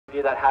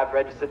you that have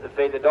registered to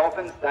feed the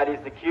dolphins, that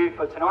is the queue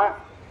for tonight.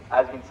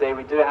 As you can see,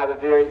 we do have a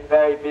very,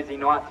 very busy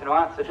night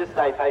tonight, so just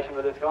stay patient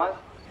with us, guys.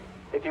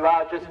 If you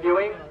are just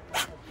viewing,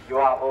 you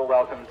are all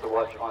welcome to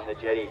watch on the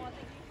jetty.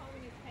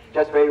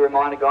 Just be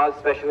reminded, guys,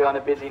 especially on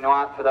a busy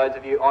night, for those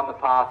of you on the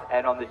path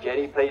and on the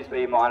jetty, please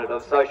be reminded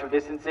of social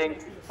distancing.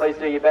 Please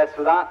do your best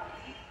for that.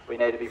 We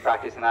need to be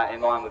practicing that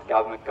in line with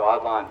government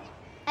guidelines.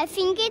 I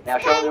think it's now,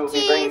 shortly we'll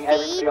be bringing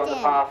everybody on the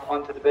path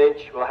onto the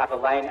beach. We'll have a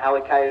lane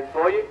allocated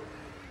for you,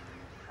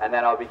 and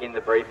then I'll begin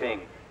the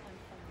briefing.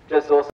 Just also